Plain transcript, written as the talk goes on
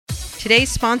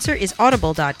Today's sponsor is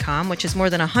Audible.com, which has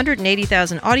more than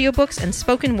 180,000 audiobooks and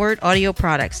spoken word audio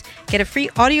products. Get a free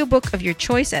audiobook of your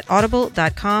choice at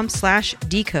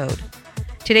audible.com/decode.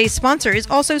 Today's sponsor is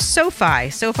also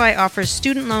SoFi. SoFi offers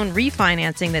student loan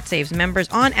refinancing that saves members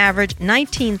on average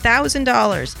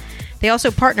 $19,000. They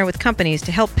also partner with companies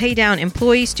to help pay down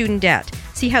employee student debt.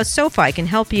 See how SoFi can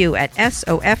help you at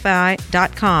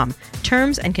SoFi.com.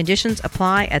 Terms and conditions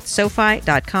apply at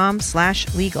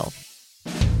SoFi.com/legal.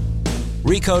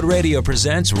 Recode Radio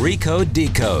presents Recode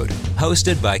Decode,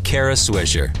 hosted by Kara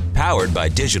Swisher, powered by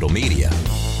Digital Media.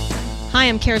 Hi,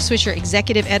 I'm Kara Swisher,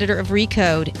 executive editor of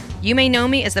Recode. You may know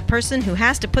me as the person who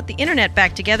has to put the internet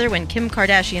back together when Kim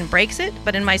Kardashian breaks it,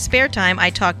 but in my spare time,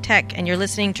 I talk tech, and you're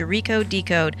listening to Recode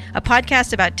Decode, a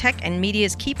podcast about tech and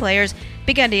media's key players,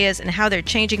 big ideas, and how they're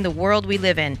changing the world we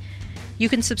live in. You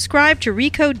can subscribe to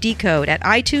Recode Decode at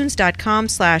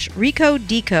itunes.com/Recode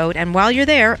Decode, and while you're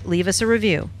there, leave us a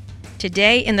review.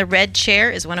 Today in the red chair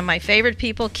is one of my favorite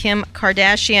people, Kim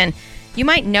Kardashian. You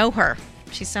might know her.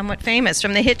 She's somewhat famous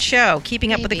from the hit show,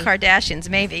 Keeping Up with the Kardashians,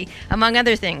 maybe. Among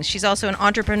other things, she's also an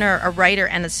entrepreneur, a writer,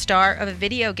 and the star of a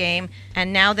video game,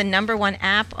 and now the #1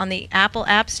 app on the Apple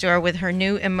App Store with her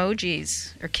new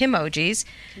emojis, or Kimojis.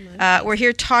 We're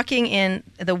here talking in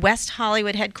the West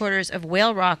Hollywood headquarters of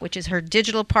Whale Rock, which is her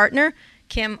digital partner.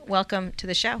 Kim, welcome to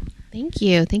the show. Thank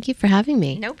you. Thank you for having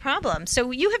me. No problem.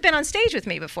 So you have been on stage with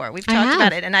me before. We've talked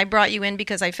about it, and I brought you in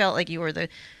because I felt like you were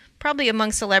probably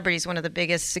among celebrities, one of the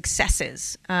biggest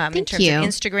successes in terms of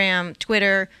Instagram,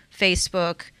 Twitter,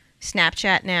 Facebook,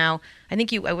 Snapchat now. I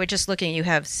think we're just looking, you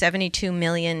have 72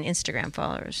 million Instagram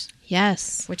followers.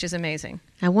 Yes. Which is amazing.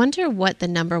 I wonder what the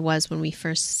number was when we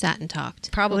first sat and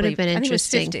talked. Probably. It would have been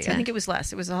interesting. I think it was 50. I think it was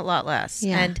less. It was a lot less.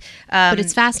 Yeah. And, but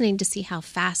it's fascinating to see how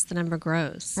fast the number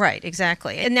grows. Right,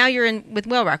 exactly. And now you're in with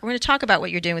Whale Rock. We're going to talk about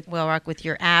what you're doing with Whale Rock, with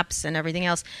your apps and everything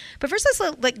else. But first,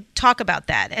 let's talk about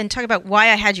that and talk about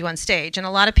why I had you on stage. And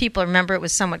a lot of people remember it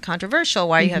was somewhat controversial.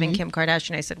 Why are you having Kim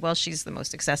Kardashian? I said, well, she's the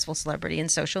most successful celebrity in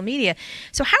social media.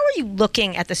 So how are you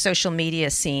looking at the social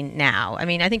media scene now? I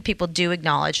mean, I think people do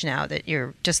acknowledge now that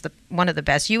you're just one of the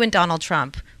best. You and Donald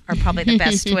Trump are probably the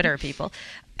best Twitter people.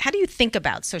 How do you think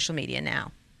about social media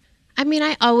now? I mean,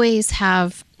 I always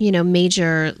have,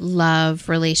 major love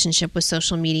relationship with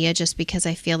social media just because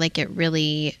I feel like it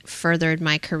really furthered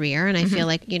my career. And I feel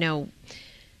like,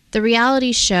 the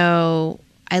reality show,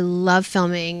 I love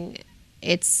filming.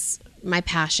 It's my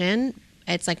passion.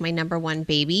 It's like my #1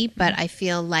 baby. But I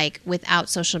feel like without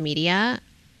social media,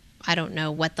 I don't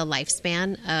know what the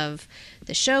lifespan of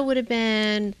the show would have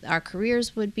been, our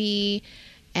careers would be.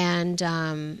 And,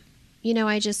 I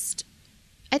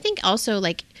think also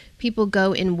like people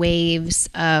go in waves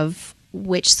of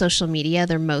which social media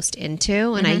they're most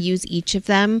into. And I use each of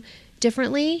them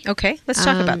differently. Okay, let's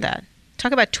talk about that.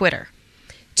 Talk about Twitter.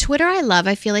 Twitter I love.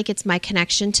 I feel like it's my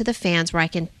connection to the fans where I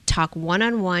can talk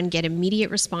one-on-one, get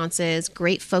immediate responses,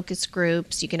 great focus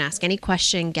groups. You can ask any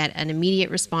question, get an immediate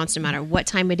response no matter what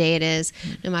time of day it is,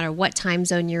 no matter what time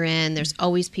zone you're in. There's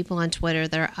always people on Twitter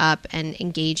that are up and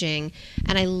engaging.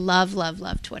 And I love, love,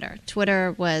 love Twitter.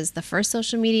 Twitter was the first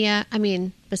social media,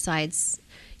 besides,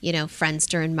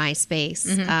 Friendster and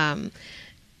MySpace.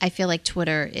 I feel like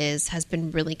Twitter has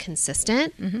been really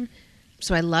consistent.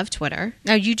 So I love Twitter.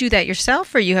 Now, you do that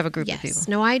yourself or you have a group of people? Yes.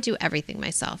 No, I do everything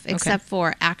myself except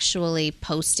for actually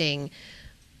posting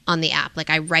on the app. Like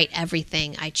I write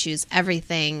everything. I choose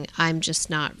everything. I'm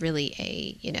just not really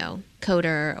a,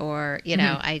 coder or,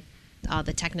 all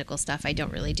the technical stuff I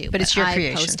don't really do. But it's your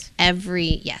creations. I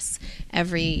post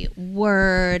every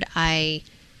word. I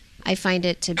find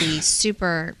it to be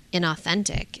super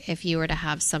inauthentic if you were to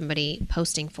have somebody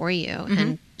posting for you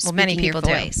and many people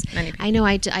your voice. do. Many people. I know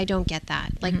I don't get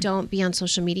that. Like, don't be on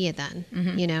social media then.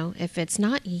 If it's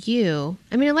not you,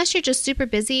 unless you're just super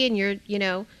busy and you're,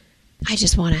 I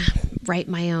just want to write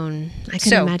my own. I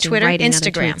can imagine Twitter, writing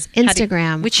Instagram.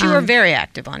 Instagram. Which you are very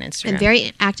active on Instagram. I'm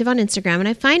very active on Instagram. And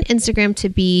I find Instagram to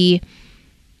be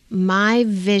my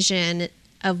vision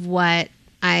of what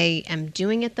I am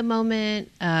doing at the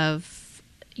moment, of,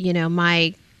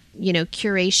 my,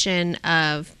 curation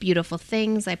of beautiful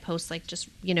things. I post like just,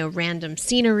 random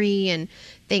scenery and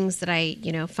things that I,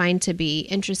 find to be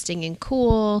interesting and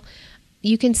cool.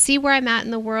 You can see where I'm at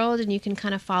in the world and you can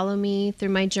kind of follow me through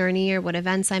my journey or what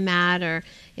events I'm at or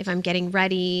if I'm getting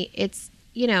ready. It's,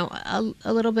 a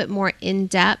little bit more in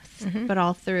depth, but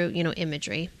all through,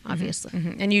 imagery, obviously.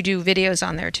 And you do videos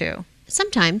on there too.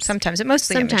 Sometimes. It's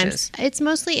mostly images. It's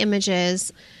mostly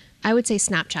images. I would say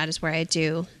Snapchat is where I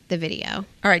do the video.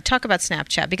 All right, talk about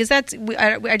Snapchat, because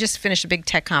I just finished a big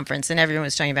tech conference and everyone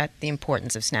was talking about the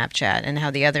importance of Snapchat and how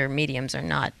the other mediums are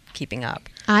not keeping up.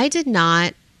 I did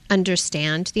not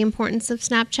understand the importance of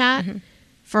Snapchat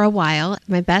for a while.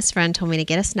 My best friend told me to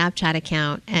get a Snapchat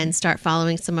account and start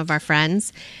following some of our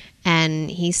friends. And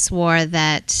he swore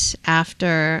that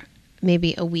after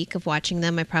maybe a week of watching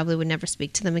them, I probably would never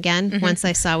speak to them again once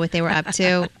I saw what they were up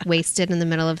to, wasted in the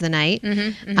middle of the night,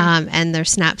 and their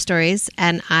Snap stories.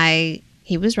 And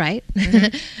he was right.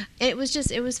 It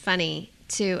was funny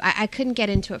too. I couldn't get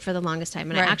into it for the longest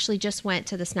time. And I actually just went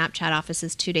to the Snapchat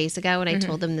offices 2 days ago and I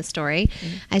told them the story.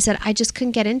 I said, I just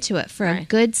couldn't get into it for a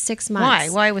good 6 months. Why?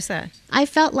 Why was that? I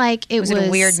felt like it was a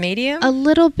weird medium? A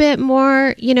little bit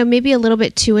more, maybe a little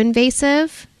bit too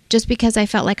invasive. Just because I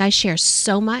felt like I share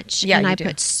so much, and I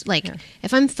put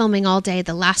if I'm filming all day,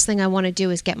 the last thing I want to do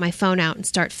is get my phone out and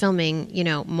start filming,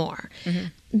 more.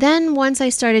 Then once I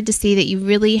started to see that you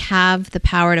really have the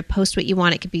power to post what you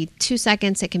want, it could be 2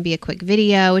 seconds, it can be a quick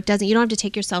video. You don't have to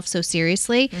take yourself so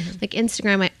seriously. Like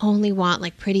Instagram, I only want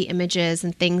like pretty images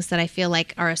and things that I feel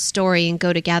like are a story and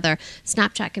go together.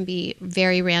 Snapchat can be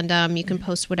very random. You can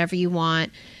post whatever you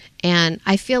want. And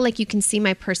I feel like you can see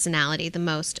my personality the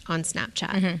most on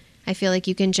Snapchat. I feel like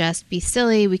you can just be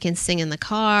silly. We can sing in the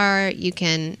car. You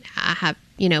can have,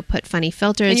 put funny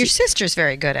filters. And your sister's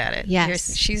very good at it.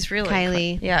 Yes. She's really...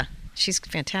 Kylie. Yeah. She's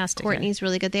fantastic. Courtney's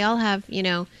really good. They all have,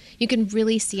 you can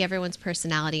really see everyone's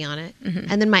personality on it.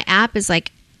 And then my app is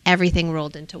like everything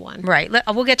rolled into one. Right.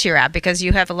 We'll get to your app because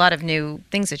you have a lot of new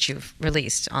things that you've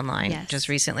released online just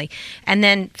recently. And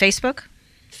then Facebook?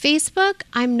 Facebook,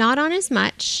 I'm not on as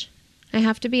much. I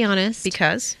have to be honest.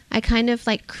 Because? I kind of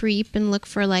like creep and look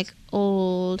for like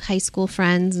old high school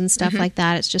friends and stuff like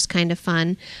that. It's just kind of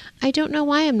fun. I don't know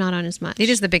why I'm not on as much. It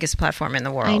is the biggest platform in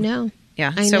the world. I know.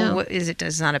 Yeah. I know. Does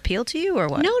it not appeal to you or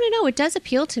what? No. It does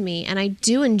appeal to me and I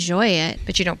do enjoy it.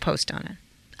 But you don't post on it?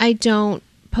 I don't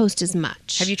post as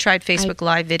much. Have you tried Facebook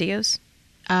Live videos?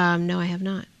 No, I have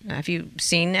not. Have you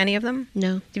seen any of them?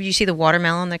 No. Did you see the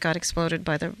watermelon that got exploded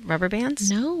by the rubber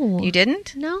bands? No. You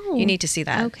didn't? No. You need to see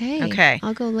that. Okay.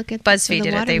 I'll go look at BuzzFeed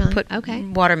did it. They put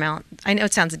watermelon. I know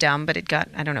it sounds dumb, but it got,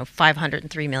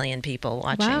 503 million people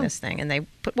watching this thing. And they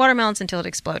put watermelons until it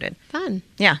exploded. Fun.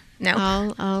 Yeah. No.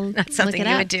 I'll Not something look it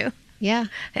you up. would do. Yeah.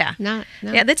 Yeah. No.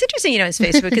 Yeah, that's interesting, it's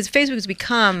Facebook, because Facebook has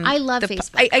become... I love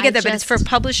Facebook. I get that, but it's for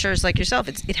publishers like yourself.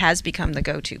 It has become the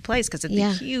go-to place because of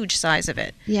the huge size of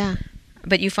it. Yeah.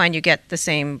 But you find you get the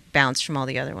same bounce from all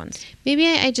the other ones. Maybe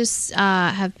I just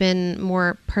have been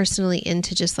more personally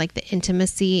into just like the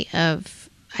intimacy of...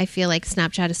 I feel like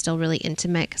Snapchat is still really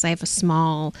intimate because I have a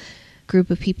small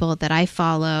group of people that I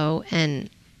follow.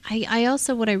 And I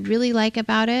also, what I really like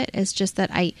about it is just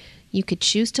that you could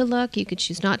choose to look, you could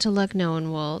choose not to look. No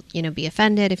one will, be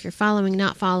offended if you're following,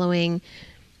 not following.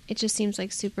 It just seems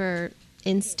like super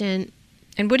instant.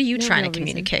 And what are you trying to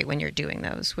communicate when you're doing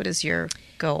those? What is your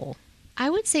goal? I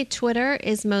would say Twitter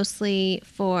is mostly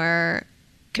for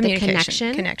the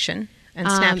connection, and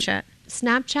Snapchat.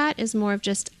 Snapchat is more of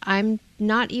just, I'm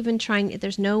not even trying,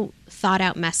 there's no thought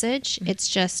out message. It's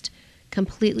just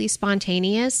completely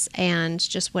spontaneous and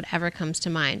just whatever comes to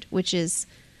mind, which is,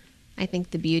 I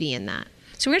think, the beauty in that.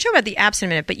 So we're going to talk about the apps in a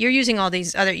minute, but you're using all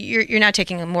these other, you're now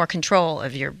taking more control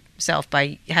of yourself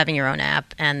by having your own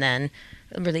app and then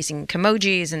releasing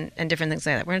Kimojis and different things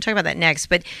like that. We're going to talk about that next.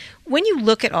 But when you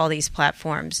look at all these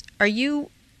platforms, you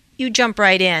jump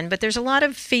right in, but there's a lot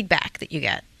of feedback that you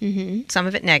get. Some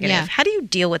of it negative. Yeah. How do you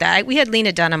deal with that? We had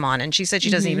Lena Dunham on, and she saad she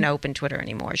doesn't even open Twitter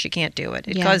anymore. She can't do it.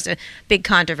 It caused a big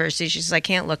controversy. She says, I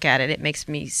can't look at it. It makes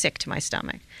me sick to my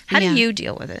stomach. How do you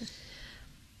deal with it?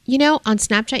 On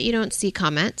Snapchat, you don't see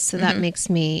comments, so that makes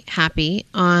me happy.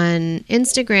 On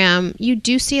Instagram, you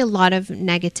do see a lot of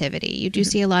negativity. You do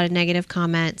see a lot of negative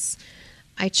comments.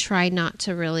 I try not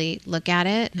to really look at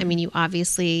it. I mean, you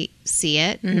obviously see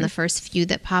it in the first few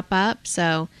that pop up.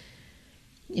 So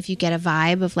if you get a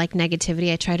vibe of like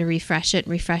negativity, I try to refresh it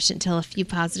until a few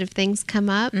positive things come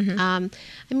up. I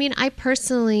mean, I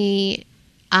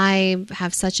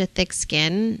have such a thick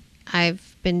skin.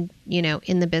 I've been,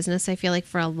 in the business, I feel like,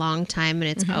 for a long time, and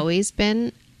it's always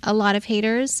been a lot of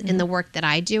haters in the work that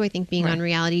I do. I think being on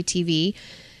reality TV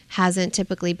hasn't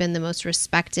typically been the most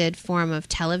respected form of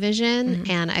television,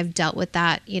 and I've dealt with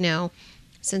that,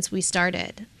 since we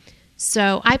started.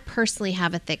 So I personally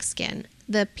have a thick skin.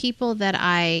 The people that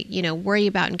I, worry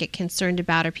about and get concerned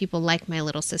about are people like my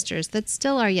little sisters that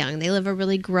still are young. They live a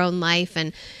really grown life,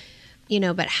 and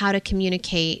but how to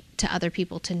communicate to other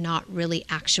people to not really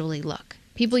actually look.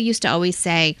 People used to always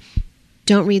say,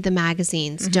 don't read the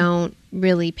magazines, don't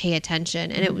really pay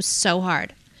attention. And it was so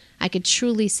hard. I could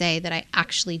truly say that I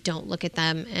actually don't look at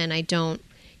them and I don't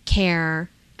care.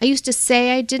 I used to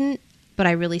say I didn't, but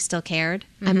I really still cared.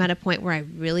 I'm at a point where I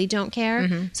really don't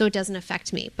care, so it doesn't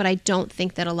affect me. But I don't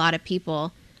think that a lot of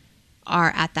people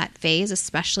are at that phase,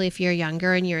 especially if you're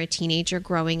younger and you're a teenager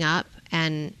growing up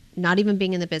and not even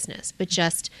being in the business, but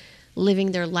just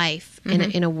living their life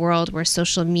in a world where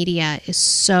social media is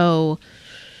so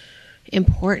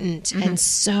important and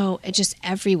so just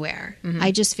everywhere.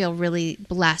 I just feel really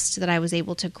blessed that I was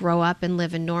able to grow up and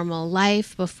live a normal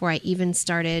life before I even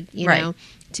started, you know,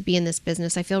 to be in this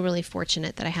business. I feel really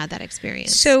fortunate that I had that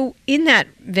experience. So in that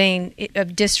vein of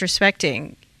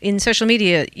disrespecting, in social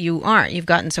media, you've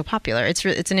gotten so popular. It's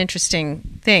an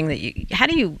interesting thing that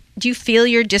do you feel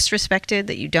you're disrespected,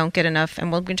 that you don't get enough?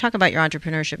 And we're going to talk about your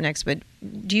entrepreneurship next, but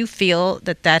do you feel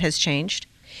that has changed?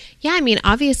 Yeah, I mean,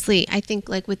 obviously, I think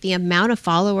like with the amount of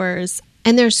followers,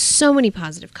 and there's so many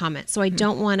positive comments, so I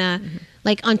don't want to,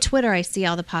 like on Twitter, I see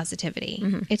all the positivity.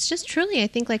 It's just truly, I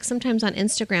think like sometimes on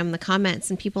Instagram, the comments,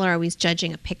 and people are always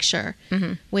judging a picture,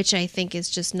 which I think is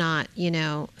just not,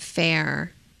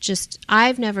 fair. Just,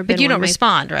 I've never been. But you don't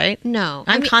respond, right? No.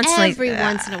 I'm constantly. Every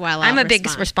once in a while, I'm a big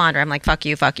responder. I'm like, fuck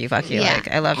you, fuck you, fuck you. Yeah.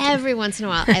 Like, I love every once in a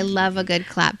while. I love a good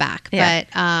clap back. Yeah.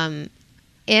 But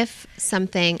if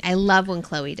something, I love when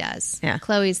Chloe does. Yeah.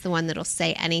 Chloe's the one that'll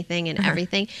say anything and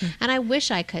everything. And I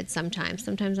wish I could sometimes.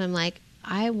 Sometimes I'm like,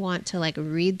 I want to like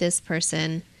read this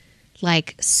person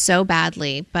like so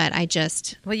badly, but I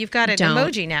just Well, you've got an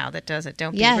emoji now that does it.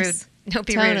 Don't be rude. Don't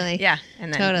be rude. Yeah.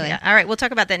 And then, totally. Yeah. All right. We'll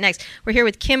talk about that next. We're here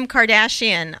with Kim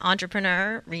Kardashian,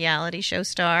 entrepreneur, reality show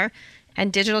star,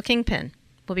 and digital kingpin.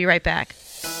 We'll be right back.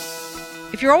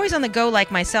 If you're always on the go like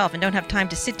myself and don't have time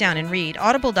to sit down and read,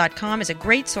 Audible.com is a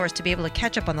great source to be able to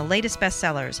catch up on the latest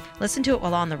bestsellers. Listen to it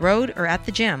while on the road or at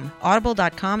the gym.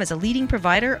 Audible.com is a leading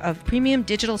provider of premium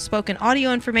digital spoken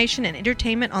audio information and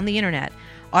entertainment on the internet.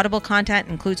 Audible content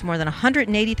includes more than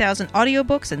 180,000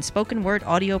 audiobooks and spoken word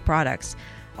audio products.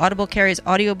 Audible carries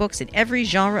audiobooks in every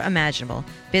genre imaginable: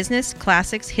 business,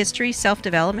 classics, history,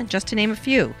 self-development, just to name a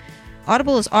few.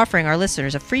 Audible is offering our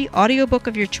listeners a free audiobook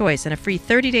of your choice and a free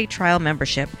 30-day trial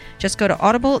membership. Just go to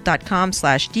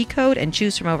audible.com/decode and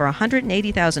choose from over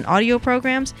 180,000 audio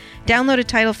programs, download a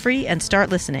title free, and start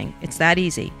listening. It's that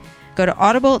easy. Go to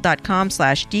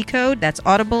audible.com/decode. That's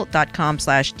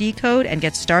audible.com/decode and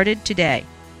get started today.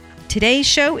 Today's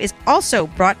show is also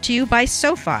brought to you by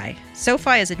SoFi.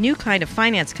 SoFi is a new kind of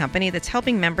finance company that's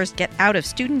helping members get out of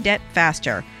student debt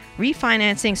faster.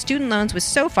 Refinancing student loans with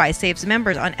SoFi saves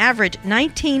members on average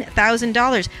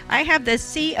 $19,000. I have the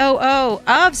COO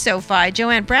of SoFi,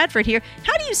 Joanne Bradford, here.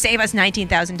 How do you save us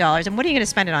 $19,000, and what are you going to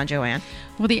spend it on, Joanne?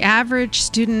 Well, the average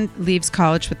student leaves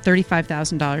college with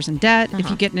 $35,000 in debt.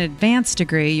 If you get an advanced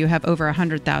degree, you have over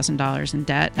 $100,000 in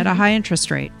debt at a high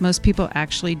interest rate. Most people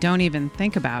actually don't even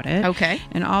think about it. Okay.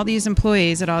 And all these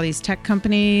employees at all these tech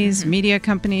companies, media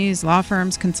companies, law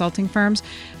firms, consulting firms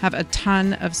have a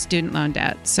ton of student loan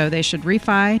debt. So they should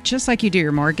refi just like you do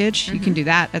your mortgage. You can do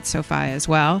that at SoFi as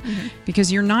well,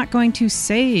 because you're not going to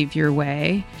save your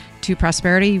way to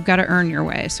prosperity. You've got to earn your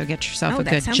way. So get yourself a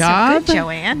good job. So good,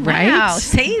 Joanne. Right? Wow.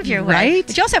 Save your way. Right?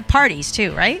 But you also have parties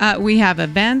too, right? We have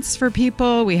events for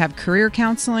people. We have career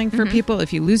counseling for people.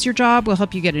 If you lose your job, we'll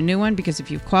help you get a new one, because if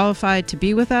you've qualified to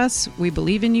be with us, we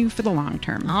believe in you for the long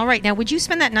term. All right. Now, would you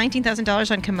spend that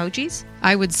 $19,000 on Kimojis?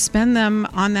 I would spend them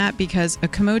on that because a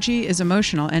Kimoji is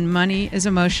emotional and money is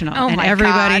emotional. Oh, and my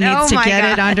everybody God. needs to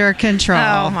get it under control.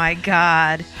 Oh, my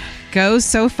God. Go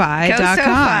SoFi.com. Go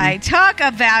SoFi. Talk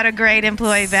about a great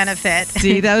employee benefit.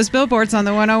 See those billboards on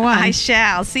the 101. I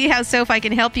shall. See how SoFi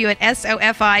can help you at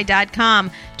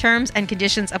SoFi.com. Terms and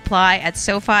conditions apply at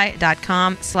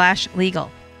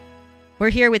SoFi.com/legal. We're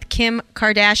here with Kim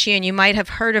Kardashian. You might have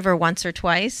heard of her once or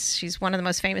twice. She's one of the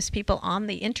most famous people on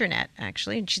the internet,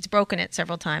 actually. And she's broken it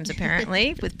several times,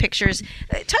 apparently, with pictures.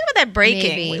 Talk about that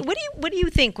breaking. Maybe. What do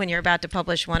you think when you're about to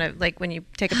publish one of, like when you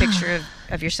take a picture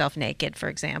of yourself naked, for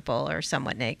example, or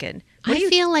somewhat naked? What do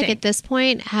you feel like think? at this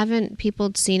point, haven't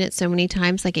people seen it so many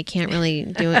times, like it can't really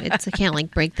do it. I can't like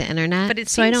break the internet. But it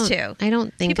so seems I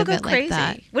don't think people of it go crazy. like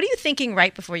that. What are you thinking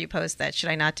right before you post that? Should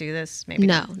I not do this? Maybe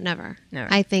No, not. never.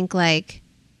 Never. I think like,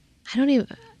 I don't even,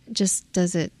 is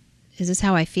this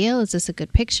how I feel? Is this a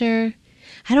good picture?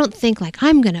 I don't think like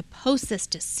I'm going to post this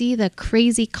to see the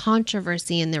crazy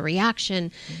controversy and the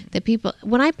reaction that people,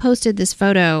 when I posted this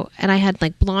photo and I had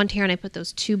like blonde hair and I put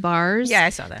those 2 bars. Yeah, I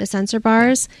saw that. The sensor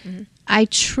bars. Yeah. I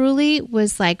truly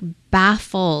was like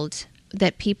baffled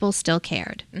that people still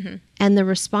cared. And the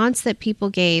response that people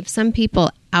gave, some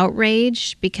people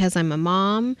outraged because I'm a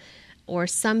mom, or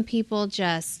some people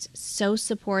just so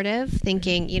supportive,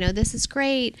 thinking, this is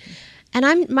great.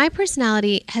 And my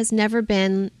personality has never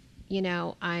been,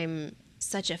 I'm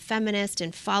such a feminist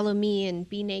and follow me and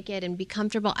be naked and be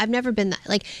comfortable. I've never been that.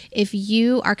 Like, if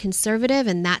you are conservative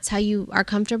and that's how you are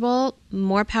comfortable,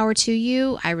 more power to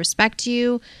you. I respect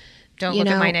you. Don't look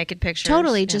at my naked pictures.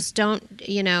 Totally. Yeah. Just don't,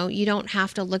 you don't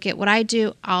have to look at what I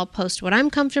do. I'll post what I'm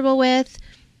comfortable with.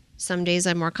 Some days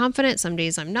I'm more confident. Some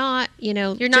days I'm not, You're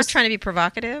not trying to be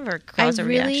provocative or cause a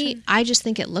reaction? I just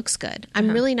think it looks good. I'm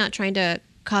really not trying to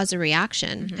cause a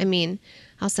reaction. I mean,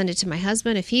 I'll send it to my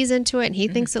husband if he's into it and he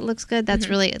thinks it looks good. That's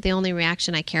really the only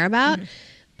reaction I care about.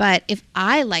 But if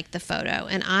I like the photo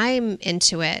and I'm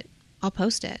into it, I'll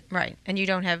post it. Right. And you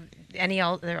don't have any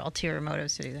other ulterior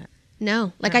motives to do that?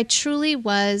 No. Like, I truly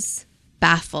was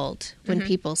baffled when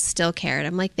people still cared.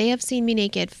 I'm like, they have seen me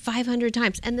naked 500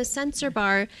 times. And the censor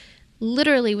bar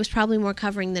literally was probably more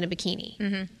covering than a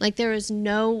bikini. Like, there was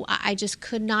I just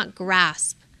could not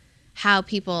grasp how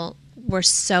people were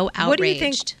so outraged. What do you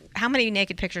think? How many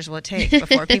naked pictures will it take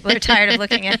before people are tired of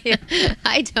looking at you?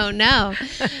 I don't know.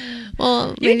 Well,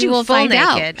 You maybe do we'll full find naked.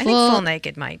 out. I think full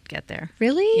naked might get there.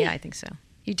 Really? Yeah, I think so.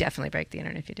 You definitely break the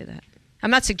internet if you do that. I'm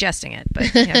not suggesting it,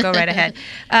 but go right ahead.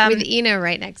 With Ina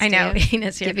right next to you. I know,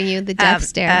 Ina's here. Giving you the death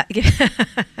stare.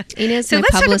 Ina's so my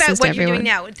let's talk publicist, about what everyone. you're doing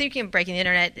now. Thinking of breaking the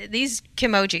internet, these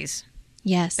Kimojis,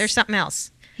 Yes. there's something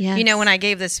else. Yes. When I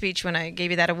gave this speech, when I gave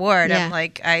you that award, Yeah. I'm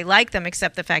like, I like them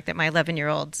except the fact that my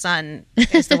 11-year-old son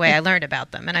is the way I learned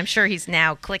about them. And I'm sure he's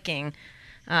now clicking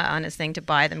on his thing to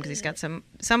buy them because he's got some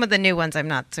of the new ones I'm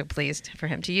not so pleased for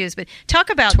him to use. But talk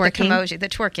about Twerking. the Kimoji, the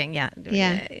twerking, yeah.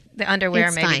 The underwear,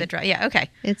 It's maybe fine. the dry. Yeah, okay.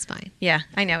 It's fine. Yeah,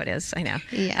 I know it is. I know.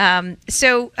 Yeah.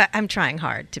 So I'm trying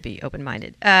hard to be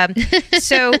open-minded.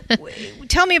 So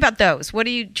tell me about those. What are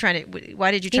you trying to?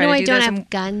 Why did you try to do I don't those? have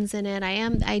guns in it.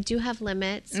 I do have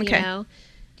limits. Okay.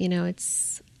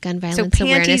 It's Gun Violence panties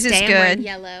Awareness is Day. I'm good. wearing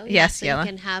yellow. Yes, so yellow. You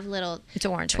can have little. It's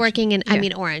orange. Twerking and actually. I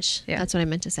mean orange. Yeah. That's what I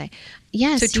meant to say.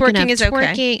 Yes. So you can twerking have is okay.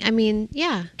 twerking. I mean,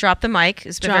 yeah. Drop the mic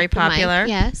has been Drop very the mic, popular.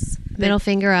 Yes. Middle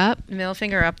finger up. Middle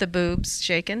finger up, the boobs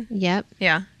shaken. Yep.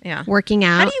 Yeah. Working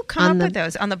out. How do you come on up the, with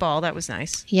those? On the ball, that was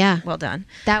nice. Yeah. Well done.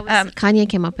 That was Kanye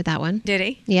came up with that one. Did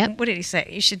he? Yep. What did he say?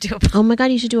 You should do a Oh my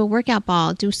God, you should do a workout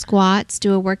ball. Do squats,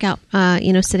 do a workout,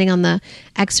 sitting on the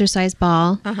exercise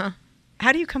ball.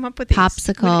 How do you come up with these?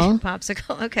 Popsicle.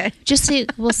 Popsicle, okay. Just so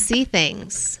we'll see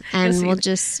things and see we'll th-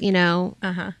 just,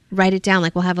 write it down.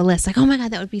 Like we'll have a list. Like, oh my God,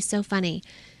 that would be so funny.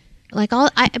 Like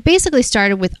I basically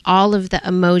started with all of the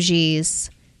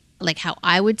emojis, like how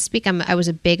I would speak. I was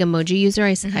a big emoji user.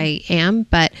 I am,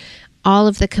 but all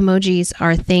of the Kimojis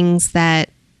are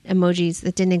emojis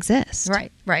that didn't exist.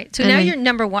 Right. So And now then- you're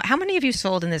number one. How many have you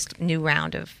sold in this new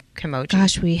round of Kimoji?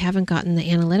 Gosh, we haven't gotten the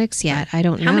analytics yet. I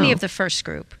don't know. How many of the first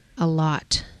group? A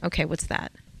lot. Okay, what's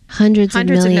that? Hundreds of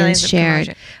millions of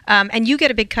shared. Kimoji. And you get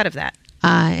a big cut of that.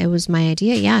 It was my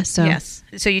idea. Yeah. So Yes.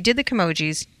 So you did the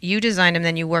Kimojis, you designed them,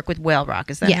 then you work with Whale Rock.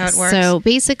 Is that how it works? So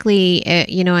basically,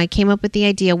 I came up with the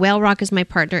idea. Whale Rock is my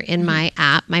partner in my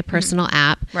app, my personal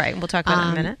app. Right. We'll talk about it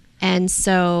in a minute. And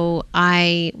so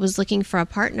I was looking for a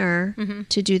partner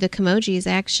to do the Kimojis.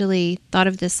 I actually thought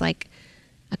of this like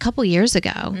a couple years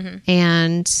ago,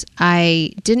 and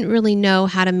I didn't really know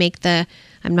how to make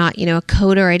I'm not, a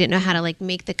coder. I didn't know how to like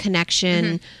make the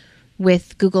connection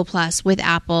with Google Plus, with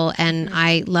Apple, and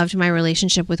I loved my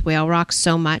relationship with Whale Rock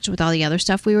so much with all the other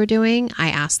stuff we were doing. I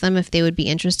asked them if they would be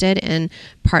interested in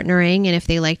partnering, and if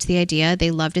they liked the idea.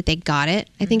 They loved it. They got it.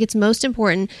 I think it's most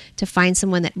important to find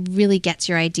someone that really gets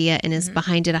your idea and is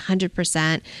behind it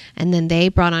 100%. And then they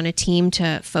brought on a team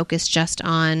to focus just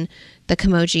on the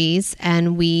Kimojis,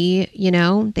 and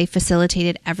they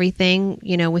facilitated everything,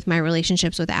 with my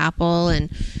relationships with Apple and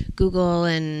Google,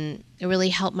 and it really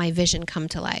helped my vision come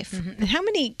to life. And how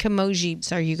many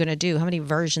Kimojis are you going to do? How many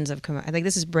versions of Kimoji? I think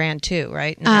this is brand 2,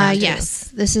 right? Brand 2. Yes,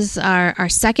 this is our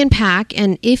second pack,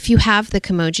 and if you have the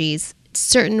Kimojis,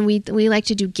 we like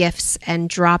to do gifts and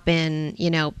drop in,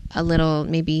 a little,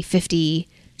 maybe 50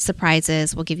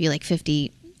 surprises. We'll give you like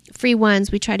 50 free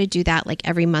ones. We try to do that like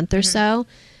every month or so,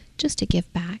 just to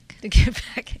give back. To give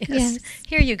back, yes.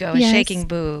 Here you go, a Yes. shaking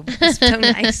boob. It's so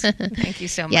nice. Thank you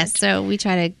so much. Yes, so we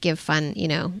try to give fun,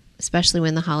 especially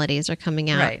when the holidays are coming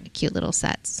out, Right. cute little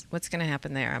sets. What's going to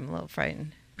happen there? I'm a little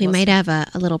frightened. We might have a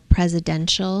little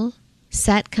presidential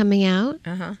set coming out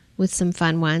with some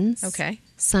fun ones. Okay.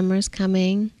 Summer's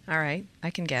coming. All right.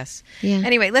 I can guess. Yeah.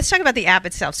 Anyway, let's talk about the app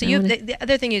itself. So the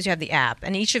other thing is you have the app,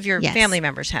 and each of your Yes. family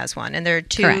members has one, and they're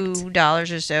Correct.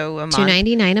 $2 or so a month.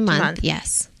 $2.99 a month.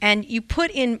 Yes. And you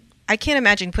put in I can't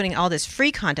imagine putting all this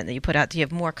free content that you put out. Do you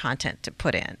have more content to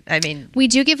put in? I mean, we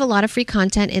do give a lot of free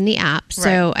content in the app.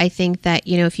 So Right. I think that,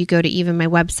 if you go to even my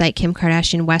website,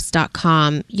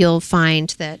 KimKardashianWest.com, you'll find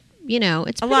that,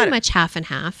 it's pretty much half and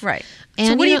half. right. And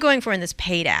So what are you going for in this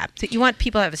paid app? You want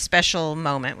people to have a special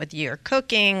moment with your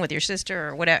cooking, with your sister,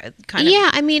 or whatever kind of. Yeah,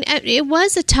 I mean, it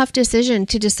was a tough decision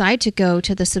to decide to go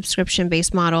to the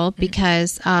subscription-based model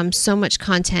because so much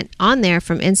content on there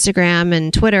from Instagram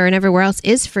and Twitter and everywhere else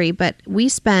is free. But we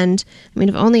spend,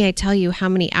 if only I tell you how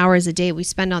many hours a day we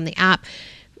spend on the app,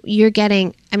 you're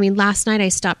getting, last night I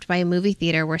stopped by a movie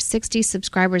theater where 60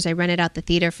 subscribers, I rented out the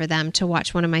theater for them to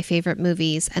watch one of my favorite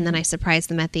movies. And then I surprised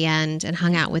them at the end and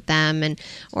hung out with them.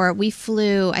 Or we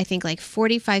flew, I think, like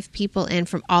 45 people in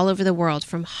from all over the world,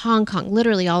 from Hong Kong,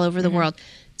 literally all over the world,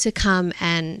 to come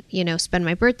and, spend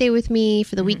my birthday with me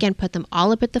for the weekend, put them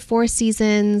all up at the Four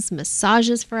Seasons,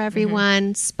 massages for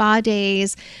everyone, spa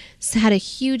days, had a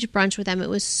huge brunch with them. It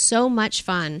was so much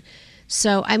fun.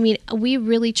 So, we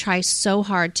really try so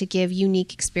hard to give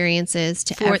unique experiences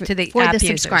to the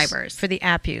subscribers. For the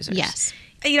app users. Yes.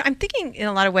 I'm thinking in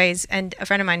a lot of ways, and a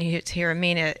friend of mine who's here,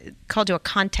 Amina, called you a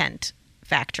content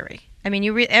factory.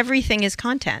 Everything is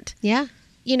content. Yeah.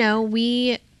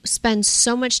 We spend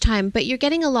so much time, but you're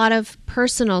getting a lot of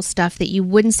personal stuff that you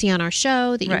wouldn't see on our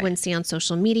show, that you Right. wouldn't see on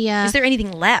social media. Is there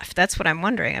anything left? That's what I'm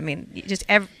wondering. Is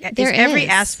every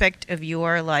aspect of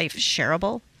your life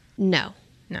shareable? No.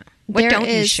 No. What don't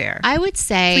you share? I would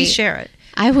say. Please share it.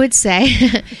 I would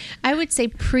say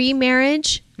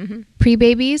pre-marriage,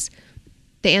 pre-babies,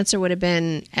 the answer would have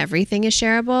been everything is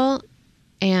shareable.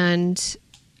 And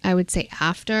I would say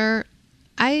after,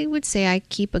 I would say I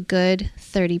keep a good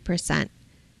 30%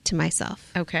 to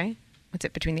myself. Okay. What's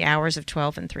it, between the hours of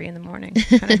 12 and 3 in the morning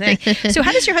kind of thing? So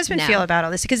how does your husband No. feel about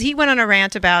all this? Because he went on a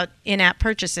rant about in-app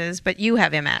purchases, but you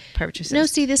have in-app purchases. No,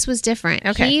 see, this was different.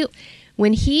 Okay.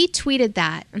 When he tweeted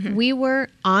that, we were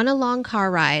on a long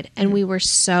car ride and we were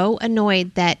so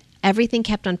annoyed that everything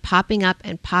kept on popping up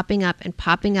and popping up and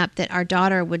popping up that our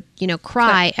daughter would,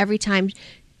 cry every time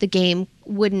the game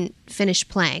wouldn't finish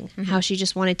playing, how she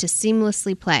just wanted to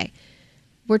seamlessly play.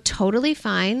 We're totally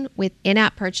fine with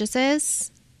in-app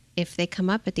purchases if they come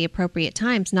up at the appropriate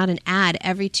times, not an ad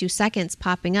every 2 seconds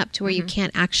popping up to where you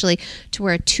can't actually, to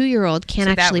where a 2-year-old can't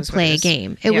So that actually was what play it a is.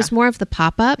 game. It Yeah. was more of the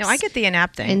pop-ups. No, I get the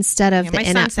in-app thing. Instead of the my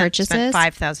in-app son purchases. spent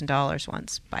 $5,000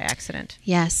 once by accident.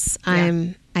 Yes,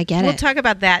 I get We'll it. talk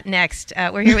about that next.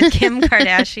 We're here with Kim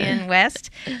Kardashian West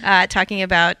talking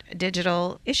about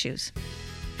digital issues.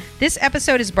 This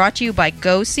episode is brought to you by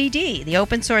GoCD, the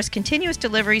open source continuous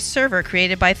delivery server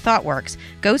created by ThoughtWorks.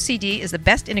 GoCD is the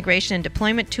best integration and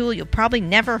deployment tool you'll probably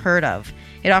never heard of.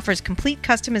 It offers complete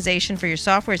customization for your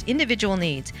software's individual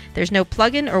needs. There's no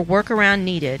plugin or workaround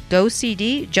needed.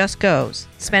 GoCD just goes.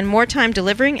 Spend more time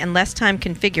delivering and less time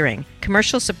configuring.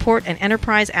 Commercial support and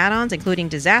enterprise add-ons, including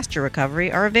disaster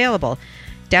recovery, are available.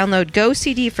 Download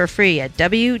GoCD for free at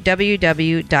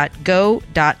www.go.cd.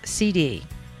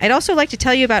 I'd also like to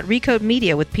tell you about Recode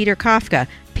Media with Peter Kafka.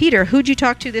 Peter, who'd you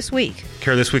talk to this week?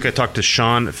 Kara, this week I talked to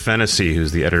Sean Fennessy,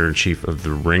 who's the editor-in-chief of The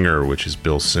Ringer, which is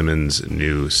Bill Simmons'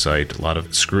 new site. A lot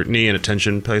of scrutiny and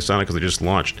attention placed on it because they just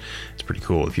launched. It's pretty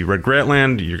cool. If you read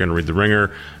Grantland, you're going to read The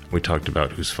Ringer. We talked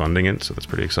about who's funding it, so that's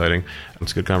pretty exciting.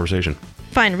 It's a good conversation.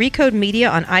 Find Recode Media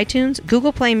on iTunes,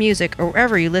 Google Play Music, or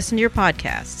wherever you listen to your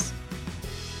podcasts.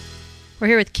 We're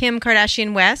here with Kim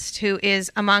Kardashian West, who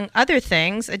is, among other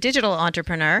things, a digital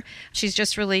entrepreneur. She's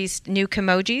just released new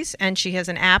Kimojis, and she has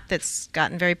an app that's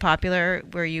gotten very popular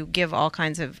where you give all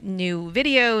kinds of new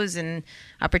videos and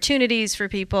opportunities for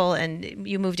people, and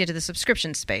you moved into the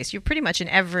subscription space. You're pretty much in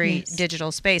every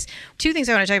digital space. Two things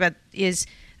I want to talk about is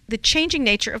the changing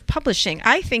nature of publishing.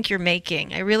 I think you're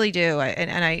making, I really do,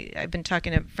 I've been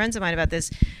talking to friends of mine about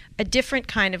this, a different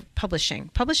kind of publishing.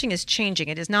 Publishing is changing.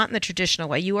 It is not in the traditional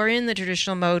way. You are in the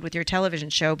traditional mode with your television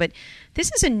show, but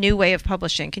this is a new way of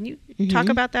publishing. Can you talk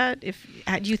about that? Do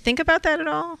you think about that at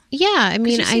all? Yeah, I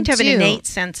mean, You seem to have do. an innate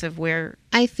sense of where...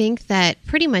 I think that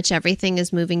pretty much everything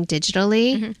is moving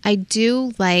digitally. I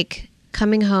do like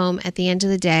coming home at the end of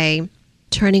the day,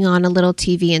 turning on a little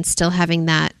TV and still having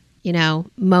that,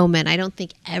 moment. I don't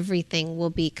think everything will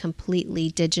be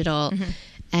completely digital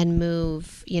and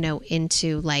move,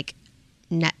 into like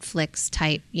Netflix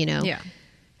type,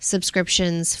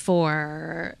 subscriptions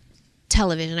for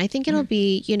television. I think it'll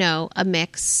be, a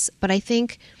mix, but I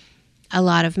think a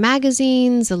lot of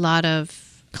magazines, a lot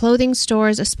of clothing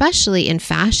stores, especially in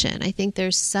fashion, I think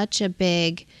there's such a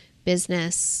big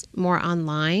business more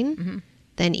online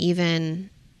than even...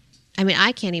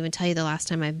 I can't even tell you the last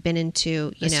time I've been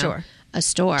into, a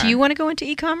store. Do you want to go into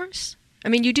e-commerce? I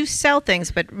mean, you do sell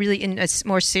things, but really in a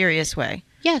more serious way.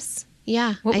 Yes.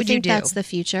 Yeah. What would I think you do? that's the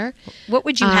future. What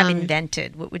would you have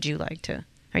invented? What would you like to?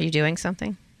 Are you doing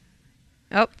something?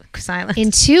 Oh, silence.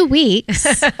 In 2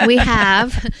 weeks, we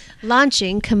have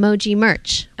launching Kimoji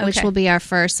merch, which Okay. will be our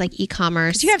first like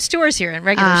e-commerce. You have stores here and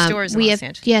regular stores in we Los have,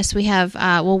 Angeles. yes, we have,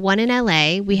 one in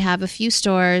LA. We have a few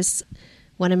stores,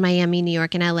 one in Miami, New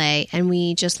York, and LA. And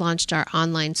we just launched our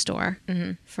online store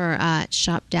for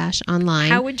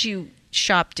Shop-Online. How would you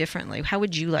shop differently? How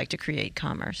would you like to create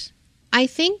commerce? I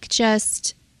think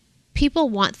just people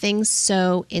want things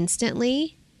so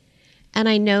instantly. And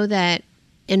I know that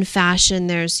in fashion,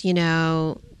 there's,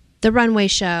 the runway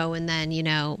show, and then,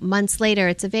 months later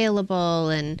it's available,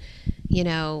 and,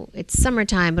 it's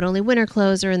summertime, but only winter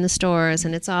clothes are in the stores,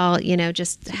 and it's all,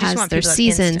 just has want their people to have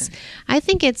seasons. instant.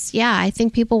 I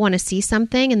think people want to see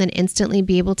something and then instantly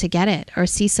be able to get it, or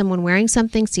see someone wearing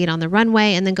something, see it on the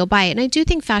runway, and then go buy it. And I do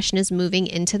think fashion is moving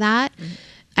into that.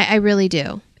 I really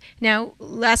do. Now,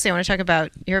 lastly, I want to talk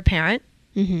about you're a parent.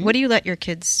 What do you let your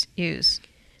kids use?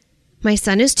 My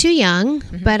son is too young,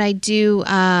 but I do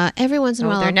every once in a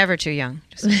while. They're never too young.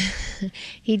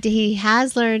 He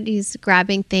has learned. He's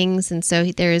grabbing things, and so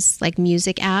there's like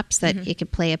music apps that it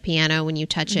could play a piano when you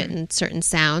touch it and certain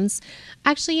sounds.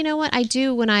 Actually, you know what I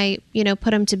do when I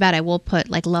put him to bed? I will put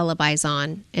like lullabies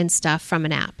on and stuff from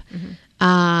an app.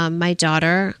 My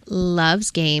daughter loves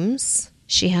games.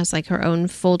 She has like her own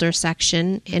folder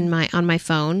section on my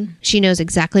phone. She knows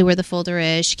exactly where the folder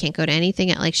is. She can't go to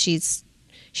anything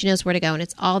she knows where to go, and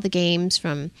it's all the games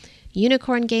from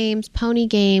unicorn games, pony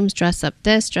games, dress up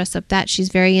this, dress up that. She's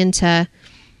very into,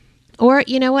 or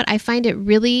you know what? I find it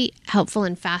really helpful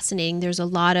and fascinating. There's a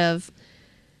lot of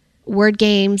word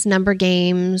games, number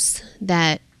games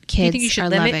that kids Do you think you should are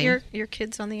limit loving. your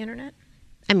kids on the internet?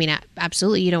 I mean,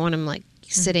 absolutely. You don't want them like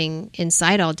sitting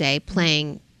inside all day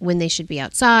playing when they should be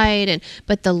outside,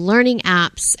 but the learning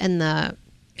apps and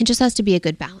it just has to be a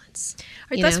good balance.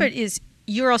 Right, that's what it is.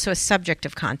 You're also a subject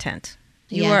of content.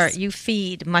 You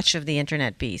feed much of the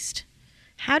internet beast.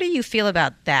 How do you feel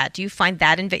about that? Do you find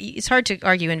that it's hard to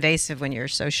argue invasive when you're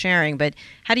so sharing, but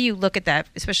how do you look at that,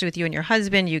 especially with you and your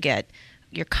husband?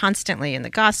 You're constantly in the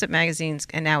gossip magazines,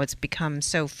 and now it's become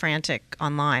so frantic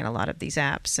online, a lot of these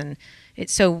apps, and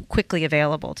it's so quickly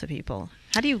available to people.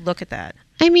 How do you look at that?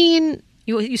 I mean,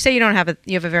 you say you have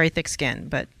a very thick skin,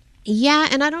 but yeah,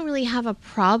 and I don't really have a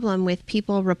problem with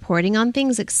people reporting on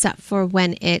things except for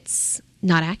when it's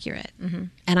not accurate.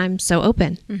 And I'm so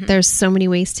open. There's so many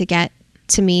ways to get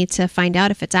to me to find out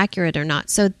if it's accurate or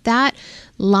not. So that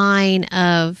line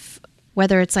of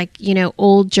whether it's like,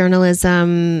 old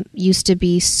journalism used to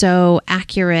be so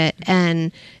accurate,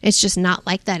 and it's just not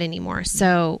like that anymore.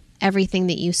 So everything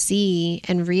that you see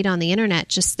and read on the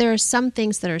internet, there are some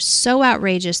things that are so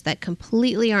outrageous that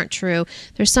completely aren't true.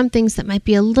 There's some things that might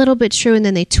be a little bit true, and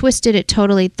then they twisted it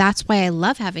totally. That's why I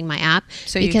love having my app,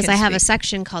 because I have a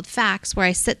section called Facts where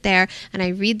I sit there and I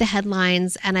read the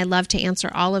headlines, and I love to answer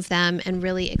all of them and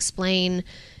really explain,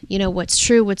 what's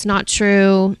true, what's not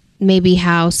true, maybe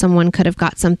how someone could have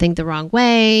got something the wrong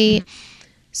way.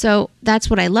 So that's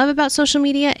what I love about social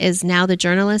media is now the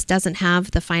journalist doesn't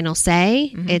have the final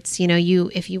say. It's,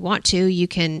 if you want to, you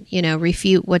can,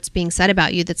 refute what's being said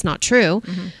about you that's not true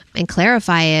and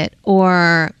clarify it.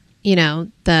 Or,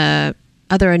 the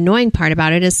other annoying part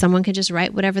about it is someone can just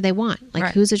write whatever they want.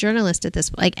 Like, who's a journalist at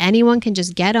this point? Like, anyone can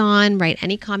just get on, write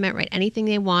any comment, write anything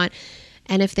they want.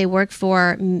 And if they work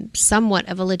for somewhat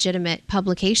of a legitimate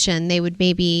publication, they would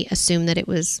maybe assume that it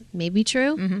was maybe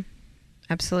true.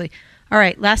 Absolutely. All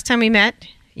right. Last time we met,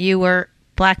 you were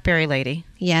BlackBerry lady.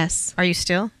 Yes. Are you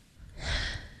still?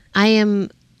 I am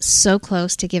so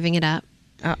close to giving it up.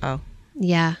 Uh-oh.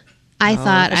 Yeah. I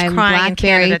thought there's I'm crying in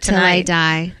BlackBerry Canada till I tonight.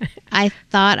 die. I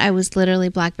thought I was literally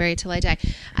BlackBerry till I die.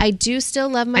 I do still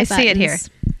love my buttons. I see it here.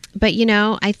 But,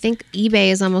 I think eBay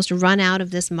has almost run out of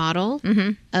this model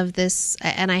of this,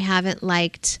 and I haven't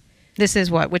liked... This is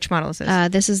what? Which model is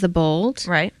this? This is the Bold.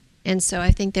 Right. And so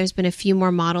I think there's been a few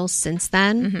more models since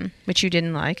then. Which you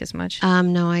didn't like as much?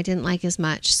 No, I didn't like as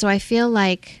much. So I feel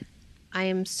like I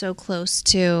am so close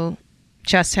to...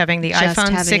 Just having the Just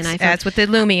iPhone having 6 an iPhone. ads with the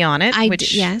Lumi on it,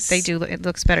 which yes. they do. It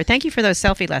looks better. Thank you for those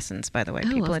selfie lessons, by the way.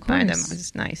 People of admire them. course.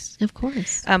 It's nice. Of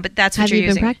course. But that's what Have you're you been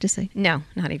using. practicing? No,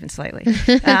 not even slightly.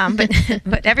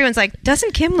 But everyone's like,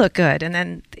 doesn't Kim look good? And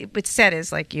then what's said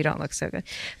is like, you don't look so good.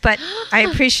 But I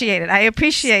appreciate it. I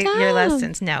appreciate your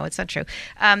lessons. No, it's not true.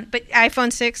 But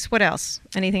iPhone 6, what else?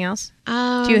 Anything else?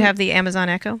 Do you have the Amazon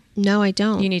Echo? No, I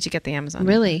don't. You need to get the Amazon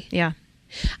Really? Echo. Yeah.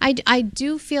 I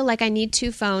do feel like I need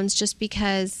 2 phones just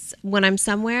because when I'm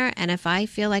somewhere and if I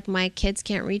feel like my kids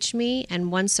can't reach me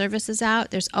and one service is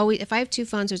out, there's always, if I have 2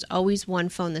 phones, there's always one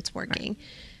phone that's working. Right.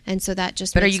 And so that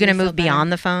just But are makes you going to me move feel better.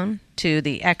 beyond the phone to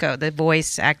the Echo, the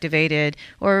voice activated,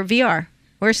 or VR?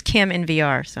 Where's Kim in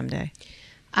VR someday?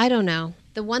 I don't know.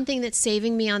 The one thing that's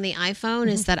saving me on the iPhone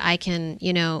is that I can,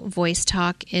 voice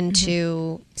talk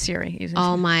into Siri.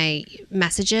 all my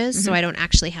messages, so I don't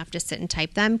actually have to sit and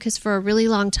type them. Because for a really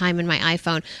long time in my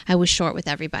iPhone, I was short with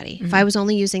everybody. If I was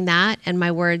only using that and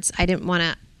my words, I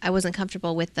wasn't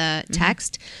comfortable with the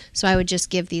text, so I would just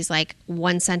give these like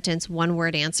 1-sentence,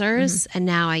 1-word answers. And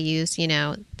now I use,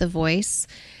 the voice,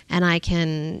 and I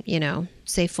can,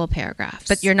 say full paragraphs.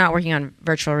 But you're not working on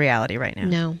virtual reality right now?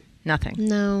 No. Nothing?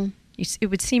 No.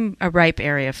 It would seem a ripe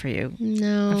area for you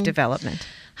of development.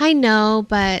 I know,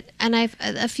 and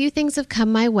a few things have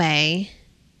come my way,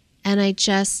 and I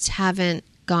just haven't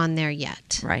gone there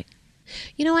yet. Right.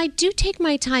 I do take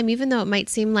my time, even though it might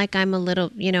seem like I'm a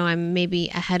little, I'm maybe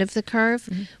ahead of the curve.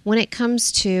 When it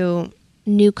comes to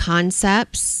new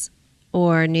concepts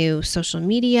or new social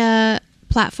media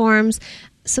platforms,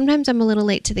 sometimes I'm a little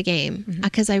late to the game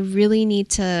because I really need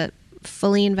to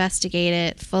fully investigate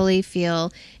it, fully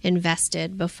feel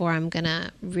invested before I'm going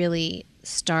to really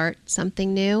start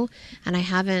something new. And I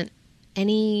haven't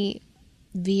it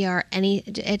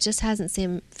just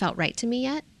hasn't felt right to me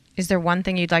yet. Is there one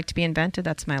thing you'd like to be invented?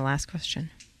 That's my last question.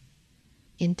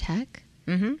 In tech?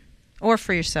 Mm-hmm. Or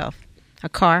for yourself. A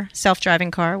car,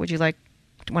 self-driving car. Would you like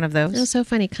one of those? It was so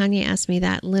funny. Kanye asked me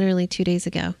that literally 2 days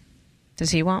ago. Does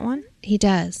he want one? He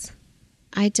does.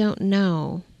 I don't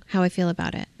know how I feel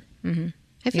about it. Mm-hmm.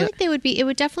 I feel like it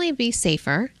would definitely be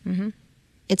safer. Mm-hmm.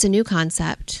 It's a new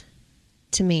concept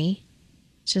to me.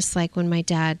 Just like when my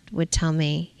dad would tell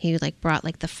me, he brought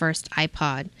the first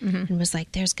iPod and was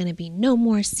like, there's going to be no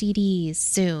more CDs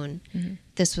soon. Mm-hmm.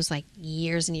 This was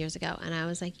years and years ago. And I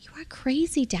was like, you are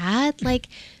crazy, Dad.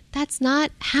 That's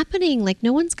not happening.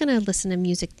 No one's going to listen to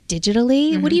music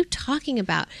digitally. What are you talking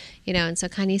about? And so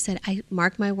Kanye said, I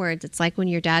mark my words. It's like when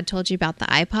your dad told you about the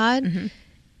iPod.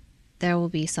 There will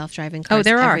be self-driving cars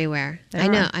everywhere. I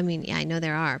know. I mean, yeah, I know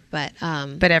there are, but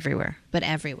everywhere. But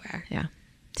everywhere. Yeah.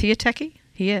 Is he a techie?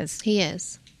 He is. He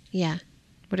is. Yeah.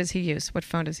 What does he use? What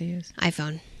phone does he use?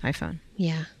 iPhone.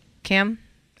 Yeah. Kim,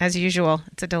 as usual,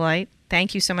 it's a delight.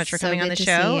 Thank you so much for coming on the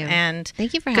show. And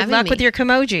thank you for having me. Good luck with your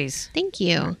Kimojis. Thank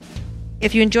you.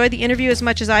 If you enjoyed the interview as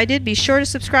much as I did, be sure to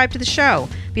subscribe to the show.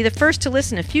 Be the first to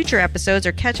listen to future episodes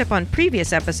or catch up on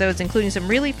previous episodes, including some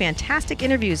really fantastic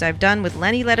interviews I've done with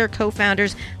Lenny Letter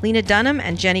co-founders Lena Dunham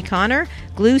and Jenny Connor,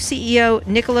 Glue CEO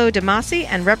Niccolo De Masi,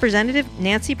 and Representative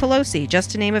Nancy Pelosi, just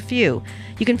to name a few.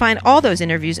 You can find all those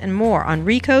interviews and more on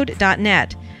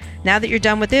recode.net. Now that you're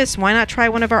done with this, why not try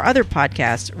one of our other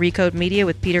podcasts? Recode Media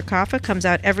with Peter Kaffa comes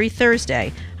out every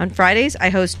Thursday. On Fridays, I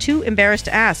host Too Embarrassed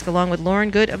to Ask along with Lauren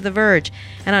Good of The Verge.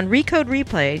 And on Recode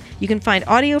Replay, you can find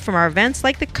audio from our events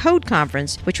like the Code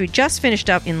Conference, which we just finished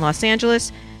up in Los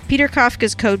Angeles, Peter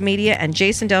Kafka's Code Media, and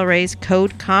Jason Del Rey's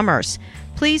Code Commerce.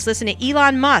 Please listen to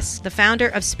Elon Musk, the founder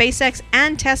of SpaceX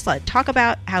and Tesla, talk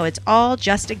about how it's all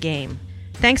just a game.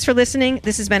 Thanks for listening.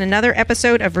 This has been another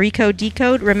episode of Recode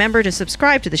Decode. Remember to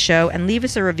subscribe to the show and leave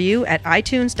us a review at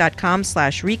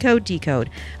itunes.com/RecodeDecode.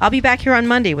 I'll be back here on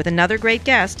Monday with another great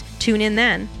guest. Tune in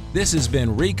then. This has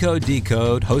been Recode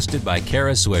Decode, hosted by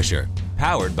Kara Swisher,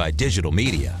 powered by Digital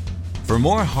Media. For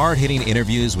more hard-hitting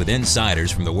interviews with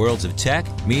insiders from the worlds of tech,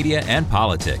 media, and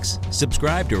politics,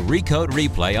 subscribe to Recode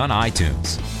Replay on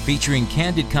iTunes, featuring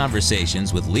candid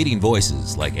conversations with leading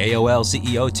voices like AOL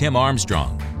CEO Tim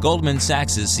Armstrong, Goldman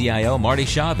Sachs' CIO Marty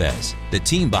Chavez, the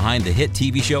team behind the hit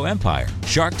TV show Empire,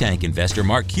 Shark Tank investor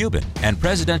Mark Cuban, and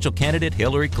presidential candidate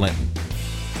Hillary Clinton.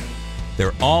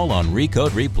 They're all on Recode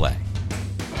Replay.